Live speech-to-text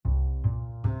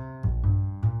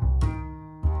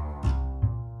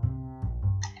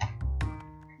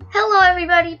Hello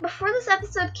everybody, before this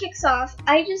episode kicks off,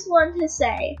 I just want to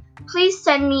say, please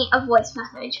send me a voice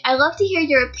message. I love to hear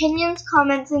your opinions,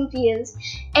 comments, and views,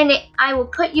 and I will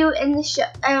put you in the show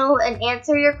and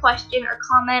answer your question or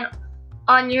comment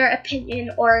on your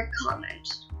opinion or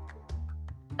comment.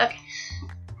 Okay.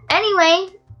 Anyway,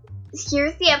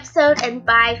 here's the episode, and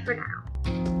bye for now.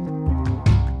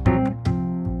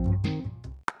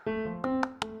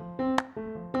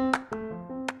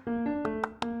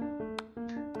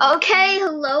 Okay,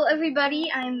 hello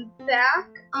everybody, I'm back.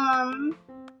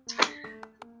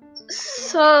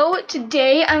 So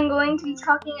today I'm going to be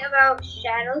talking about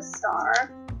Redtail's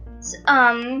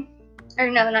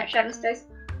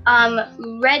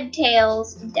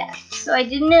death. So I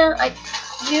do know,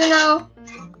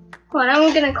 hold on,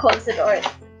 I'm gonna close the door.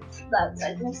 The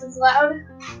outside this is loud.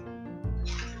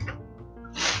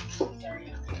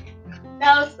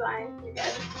 No, it's fine, you're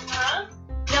good. Huh?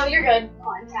 No, you're good.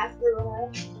 Podcast,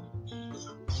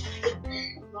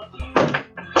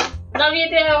 Love you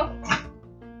too.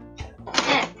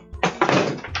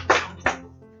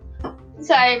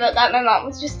 Sorry about that. My mom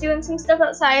was just doing some stuff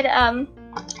outside. And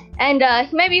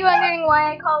you might be wondering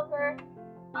why I called her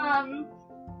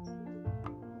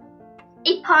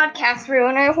a podcast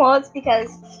ruiner. Well, it's because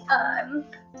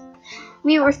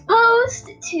we were supposed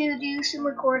to do some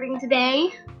recording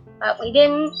today, but we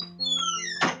didn't.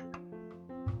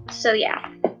 So yeah.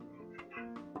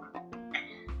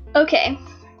 Okay.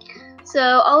 So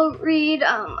I'll read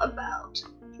about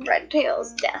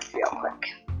Redtail's death real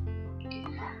quick.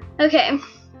 Okay.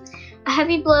 A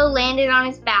heavy blow landed on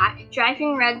his back,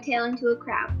 driving Redtail into a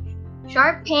crouch.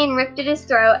 Sharp pain ripped at his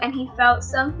throat, and he felt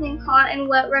something hot and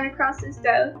wet run across his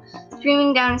throat,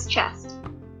 streaming down his chest.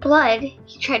 Blood.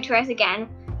 He tried to rise again.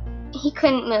 He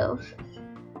couldn't move.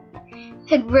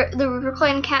 Had the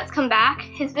reclining cats come back?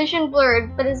 His vision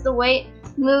blurred, but as the weight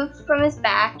moved from his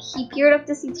back, he peered up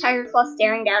to see Tiger Claw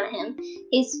staring down at him,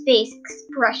 his face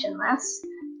expressionless.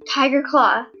 Tiger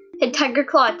Claw. Had Tiger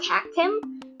Claw attacked him?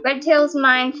 Redtail's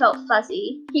mind felt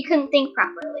fuzzy. He couldn't think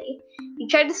properly. He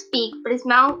tried to speak, but his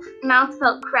mouth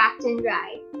felt cracked and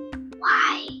dry.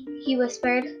 Why? He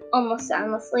whispered, almost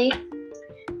soundlessly.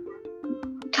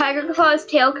 Tiger Claw's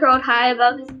tail curled high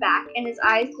above his back, and his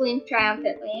eyes gleamed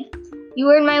triumphantly. You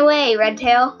were in my way,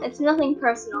 Redtail. It's nothing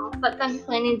personal, but Thunder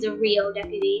Planning's a real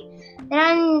deputy, and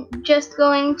I'm just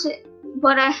doing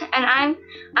what I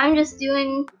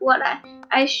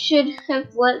should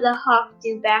have let the hawk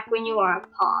do back when you were a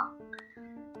paw.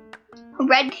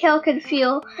 Redtail could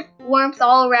feel warmth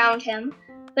all around him,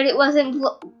 but it wasn't.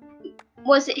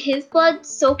 Was it his blood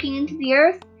soaking into the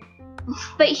earth?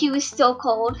 But he was still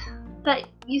cold. But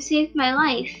you saved my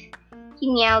life,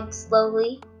 he meowed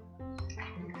slowly.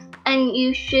 And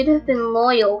you should have been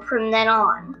loyal from then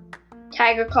on,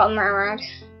 Tiger Claw murmured,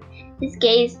 his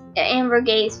amber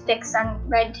gaze fixed on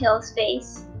Redtail's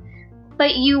face.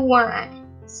 But you weren't.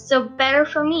 So better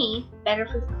for me, better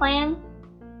for the clan,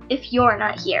 if you're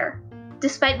not here.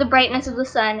 Despite the brightness of the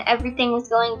sun, everything was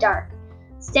going dark.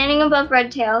 Standing above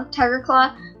Redtail, Tiger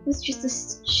Claw was just a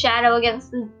shadow against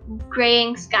the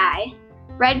graying sky.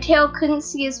 Redtail couldn't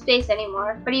see his face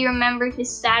anymore, but he remembered his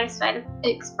satisfied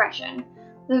expression.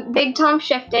 The big Tom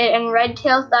shifted, and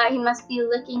Redtail thought he must be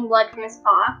licking blood from his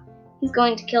paw. He's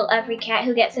going to kill every cat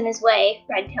who gets in his way,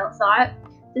 Redtail thought.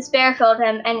 Despair filled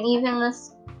him, and even the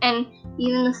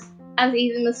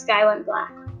sky went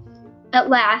black. At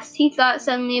last, he thought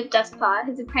suddenly of Dustpaw.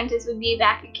 His apprentice would be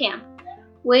back at camp,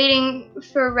 waiting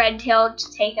for Redtail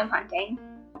to take him hunting.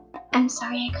 I'm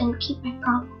sorry I couldn't keep my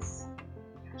promise,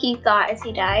 he thought as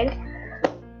he died.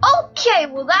 Okay,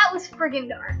 well that was friggin'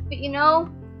 dark, but you know,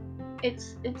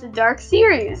 it's a dark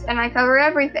series, and I cover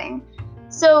everything.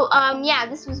 So, yeah,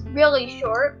 this was really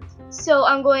short, so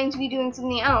I'm going to be doing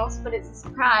something else, but it's a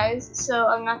surprise, so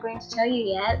I'm not going to tell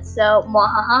you yet. So,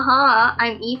 mwahaha,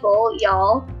 I'm evil,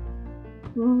 y'all.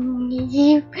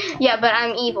 Yeah, but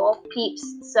I'm evil, peeps,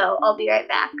 so I'll be right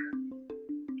back.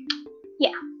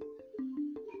 Yeah.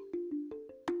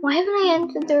 Why haven't I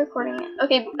ended the recording yet?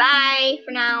 Okay, bye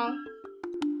for now.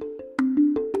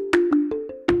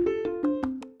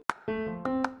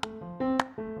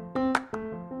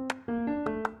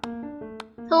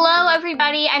 Hello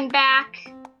everybody, I'm back.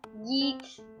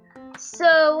 Yeet.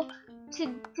 So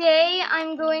today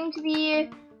I'm going to be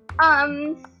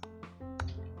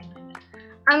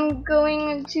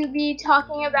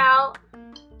talking about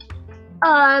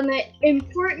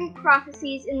important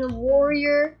prophecies in the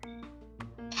Warrior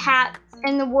Cats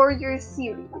and the Warrior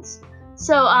series.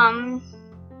 So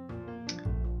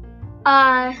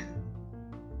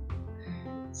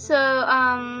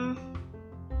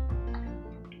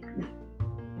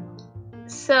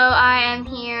So I am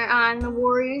here on the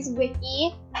Warriors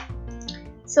Wiki.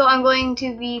 So I'm going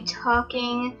to be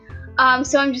talking,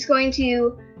 so I'm just going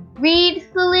to read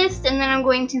the list and then I'm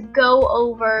going to go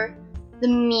over the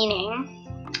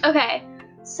meaning. Okay,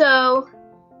 so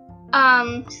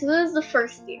this is the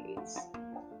first series.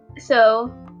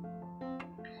 So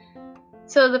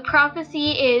the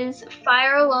prophecy is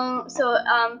fire alone. So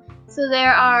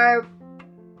there are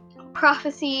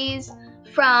prophecies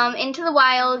from Into the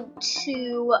Wild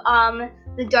to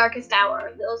The Darkest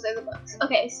Hour. Those are the books.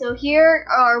 Okay, so here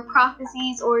are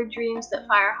prophecies or dreams that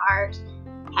Fireheart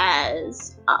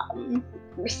has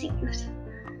received.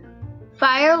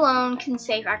 Fire alone can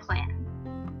save our clan.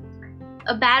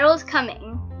 A battle is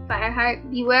coming.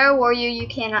 Fireheart, beware a warrior you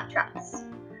cannot trust.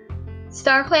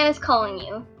 StarClan is calling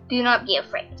you. Do not be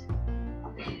afraid.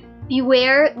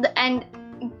 Beware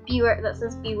that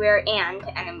says beware and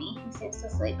enemy who seems to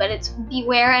sleep, but it's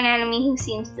beware an enemy who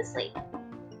seems to sleep.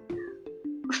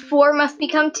 4 must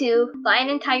become 2. Lion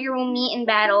and tiger will meet in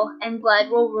battle, and blood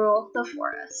will rule the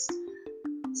forest.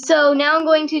 So now I'm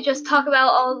going to just talk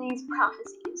about all these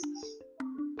prophecies.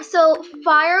 So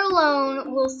fire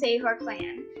alone will save our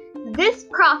clan. This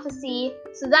prophecy,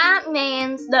 so that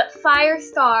means that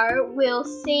Firestar will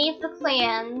save the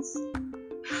clans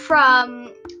from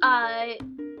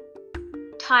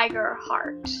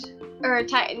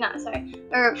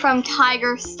from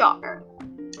Tiger Star.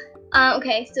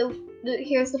 Okay, so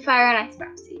here's the fire and ice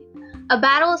prophecy. A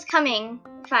battle is coming.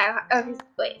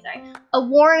 A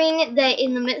warning that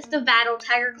in the midst of battle,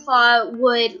 Tiger Claw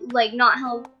would not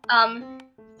help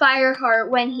Fireheart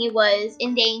when he was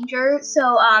in danger.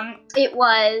 So it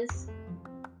was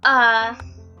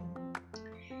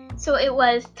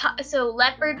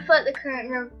Leopardfoot, the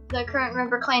current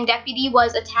River Clan deputy,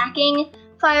 was attacking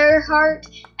Fireheart,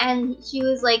 and he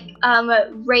was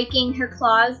raking her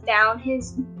claws down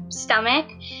his stomach,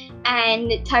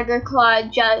 and Tiger Claw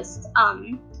just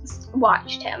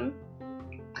watched him.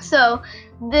 So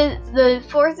the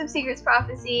Forest of Secrets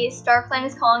prophecy, StarClan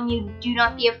is calling you. Do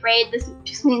not be afraid. This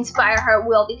just means Fireheart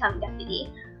will become deputy.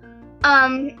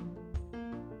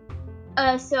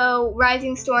 So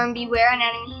Rising Storm, beware an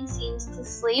enemy who seems to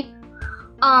sleep.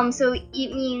 So it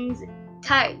means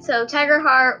Tiger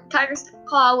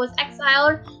Claw was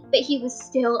exiled, but he was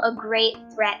still a great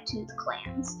threat to the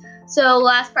clans. So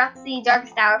last prophecy,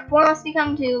 Darkest Hour, 4 must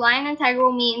become 2. Lion and tiger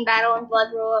will meet in battle, and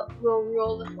blood will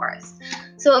rule the forest.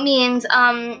 So it means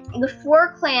the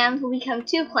 4 clans will become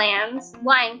 2 clans,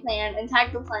 Lion Clan and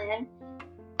Tiger Clan,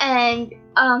 and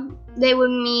they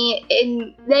would meet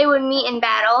in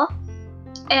battle,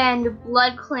 and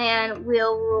Blood Clan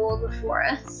will rule the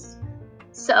forest.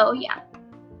 So yeah.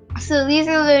 So these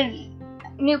are the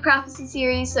new prophecy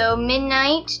series. So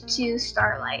Midnight to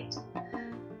Starlight.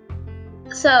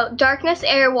 So darkness,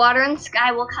 air, water, and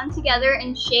sky will come together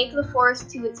and shake the forest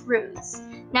to its roots.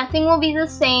 Nothing will be the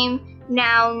same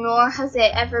now, nor has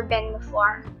it ever been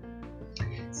before.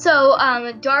 So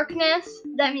darkness,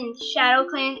 that means Shadow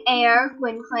Clan, air,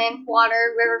 Wind Clan,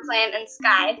 water, River Clan, and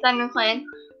sky, Thunder Clan,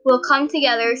 will come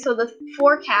together. So the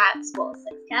 4 cats, well 6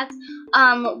 cats,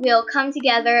 will come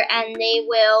together and they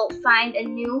will find a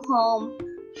new home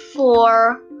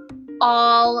for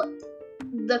all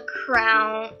the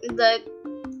crowns,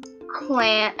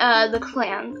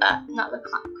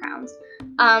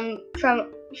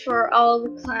 for all the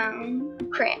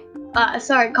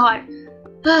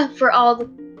for all the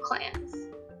clans.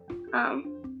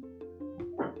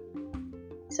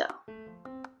 So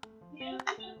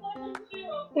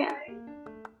yeah.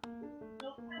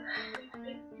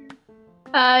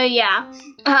 Yeah.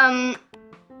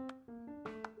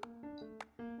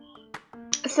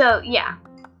 So yeah.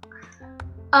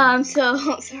 So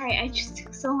sorry, I just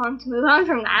took so long to move on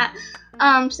from that.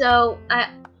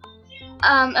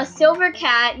 A silver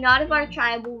cat, not of our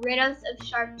tribe, will rid us of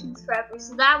Sharptooth forever.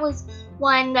 So that was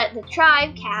one that the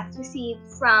tribe cats received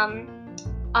from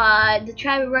the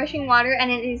tribe of Rushing Water, and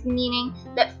it is meaning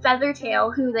that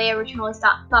Feathertail, who they originally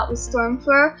thought was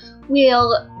Stormfur,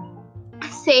 will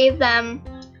save them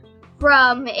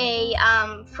from the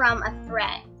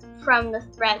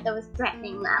threat that was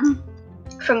threatening them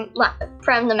from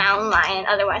the mountain lion,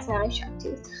 otherwise known as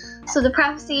Sharptooth. So the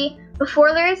prophecy: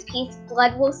 before there is peace,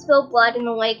 blood will spill blood, and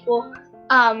the lake will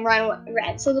run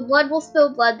red. So the blood will spill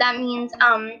blood. That means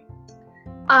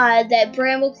that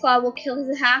Brambleclaw will kill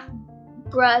his half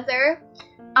brother.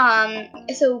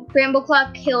 So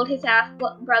Brambleclaw killed his half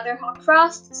brother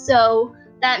Hawkfrost. So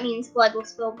that means blood will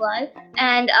spill blood.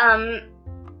 And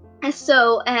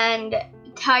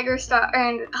Tiger Star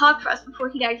and Hawkfrost, before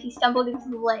he died, he stumbled into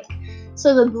the lake.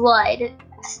 So the blood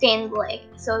stained the lake.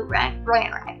 So it ran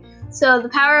red. So the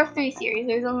Power of 3 series,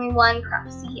 there's only one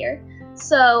prophecy here.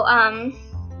 So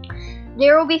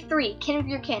there will be 3 kin of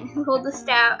your kin who hold the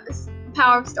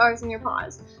power of stars in your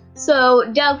paws. So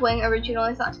Dovewing,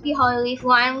 originally thought to be Hollyleaf,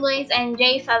 Lionblaze, and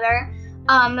Jayfeather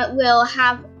will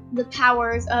have the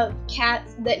powers of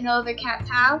cats that no other cats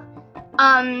have.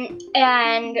 And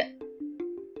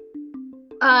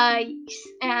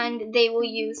they will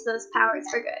use those powers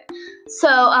for good. So,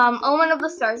 Omen of the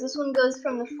Stars. This one goes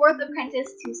from the 4th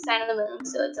Apprentice to Sign of the Moon.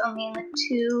 So it's only in the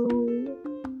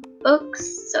 2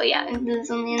 books. So yeah,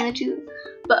 it's only in the 2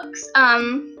 books.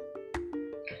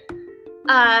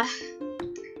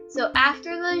 So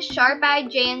after the sharp-eyed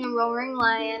jay and the roaring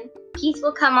lion, peace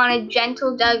will come on a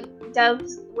gentle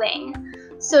dove's wing.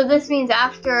 So this means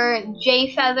after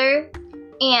Jayfeather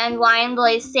and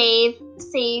Lionblaze save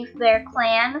their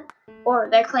clan or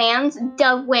their clans,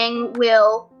 Dovewing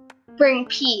will bring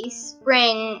peace.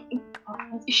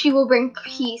 She will bring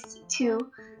peace to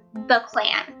the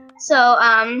clan. So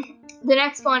the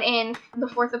next one in the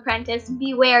 4th Apprentice,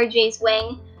 Beware Jay's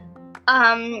Wing.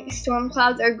 Storm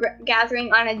clouds are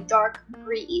gathering on a dark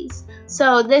breeze.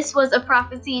 So this was a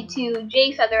prophecy to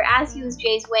Jayfeather as he was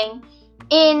Jay's wing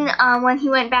in when he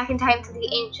went back in time to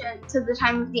the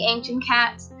time of the ancient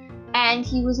cats, and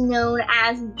he was known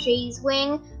as Jay's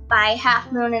wing by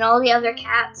Half Moon and all the other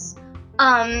cats.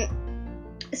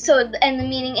 So and the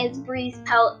meaning is breeze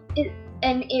pelt,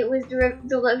 and it was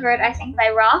delivered, I think, by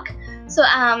Rock.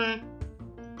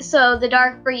 So the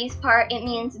dark breeze part, it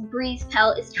means Breeze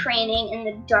Pelt is training in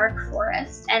the dark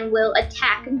forest and will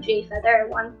attack Jayfeather at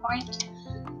one point.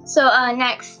 So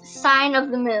next, Sign of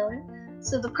the Moon.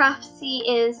 So the prophecy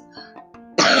is,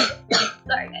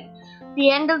 sorry guys,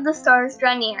 the end of the stars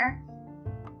draw near.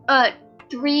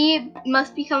 3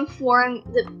 must become 4 and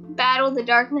battle the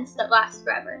darkness that lasts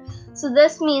forever. So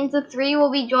this means the 3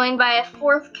 will be joined by a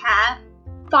 4th cat,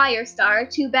 Firestar,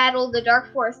 to battle the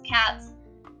dark forest cats.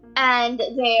 And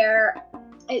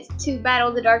it's to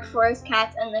battle the dark forest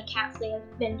cats and the cats they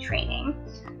have been training.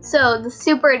 So the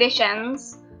super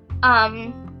editions.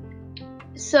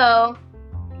 So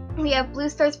we have Blue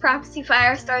Star's Prophecy,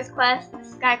 Fire Star's Quest,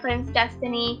 Sky Clan's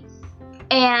Destiny,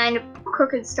 and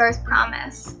Crooked Star's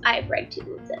Promise. I've read 2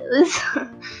 of those.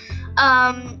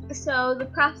 So the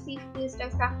prophecy, Blue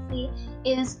Star's Prophecy,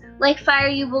 is like fire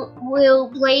you will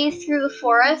blaze through the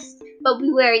forest, but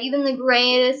beware, even the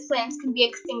greatest flames can be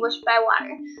extinguished by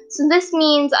water. So this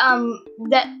means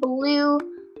that blue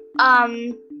now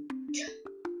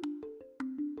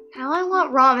I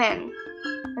want ramen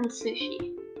and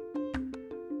sushi.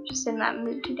 Just in that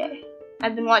mood today.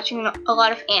 I've been watching a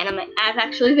lot of anime. I've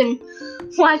actually been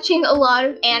watching a lot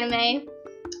of anime,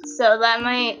 so that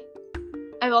might.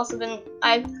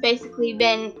 I've basically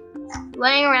been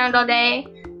laying around all day,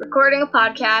 recording a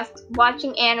podcast,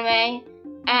 watching anime,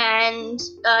 and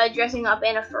dressing up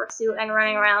in a fursuit and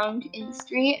running around in the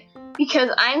street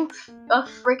because I'm a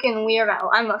freaking weirdo.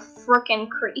 I'm a freaking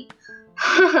creep.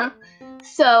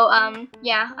 So,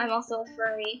 yeah, I'm also a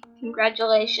furry.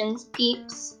 Congratulations,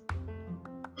 peeps.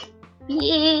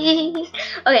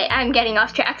 Okay, I'm getting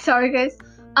off track. Sorry, guys.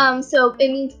 So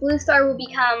it means Blue Star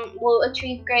will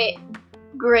achieve great.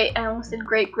 I almost said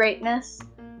greatness.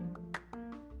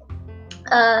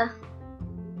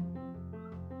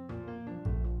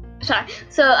 Sorry.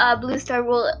 So Blue Star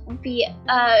will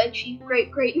achieve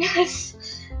greatness,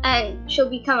 and she'll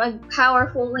become a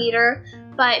powerful leader.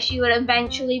 But she would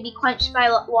eventually be quenched by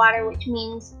water, which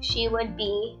means she would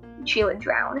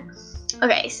drown.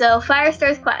 Okay, so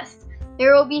Firestar's Quest.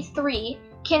 There will be 3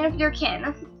 kin of your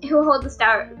kin who hold the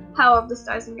power of the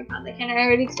stars in your path. I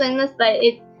already explained this, but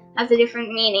it has a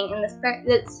different meaning in this part.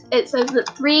 It says that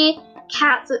 3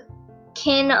 cats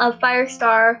kin of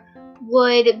Firestar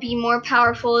would be more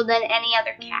powerful than any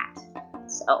other cat.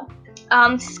 So,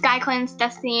 SkyClan's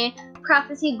Destiny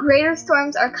Prophecy, greater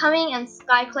storms are coming and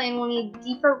SkyClan will need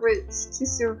deeper roots to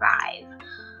survive.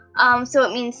 So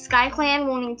it means SkyClan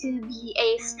will need to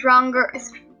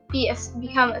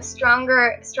become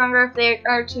stronger if they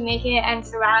are to make it and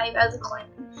survive as a clan.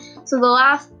 So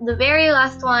the very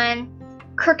last one,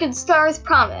 Crooked Star's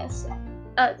Promise.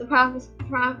 The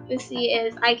prophecy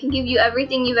is, I can give you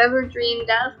everything you've ever dreamed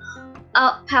of.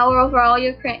 Power over all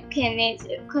your clanmates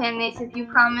if you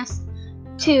promise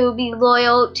to be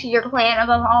loyal to your clan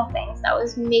above all things. That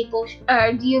was do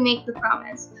you make the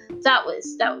promise? That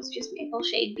was just Maple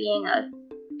Shade being a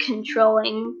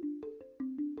controlling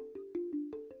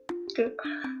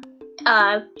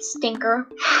stinker.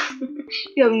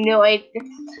 You have no idea.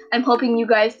 I'm hoping you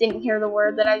guys didn't hear the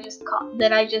word that I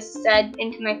just said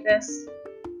into my fist.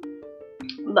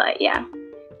 But yeah,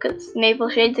 because Maple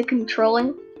Shade's a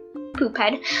controlling poop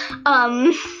head.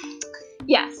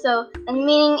 Yeah, so the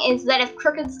meaning is that if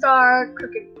Crooked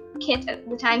Kit at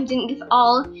the time didn't give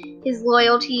all his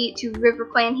loyalty to River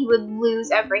Clan, he would lose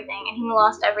everything, and he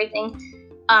lost everything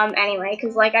anyway,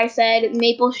 because like I said,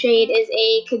 Maple Shade is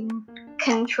a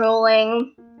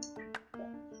controlling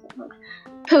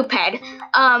poop head.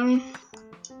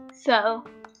 So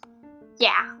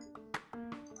yeah,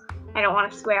 I don't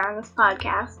want to swear on this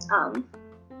podcast.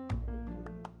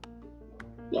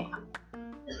 Yeah.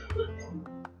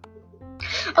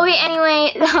 Okay,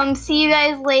 anyway, see you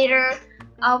guys later.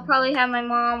 I'll probably have my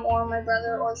mom or my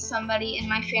brother or somebody in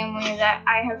my family that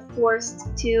I have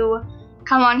forced to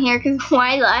come on here, because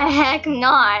why the heck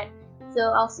not? So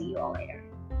I'll see you all later.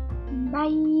 Bye.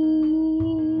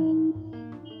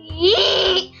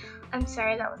 I'm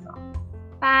sorry, that was all.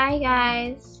 Bye,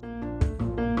 guys.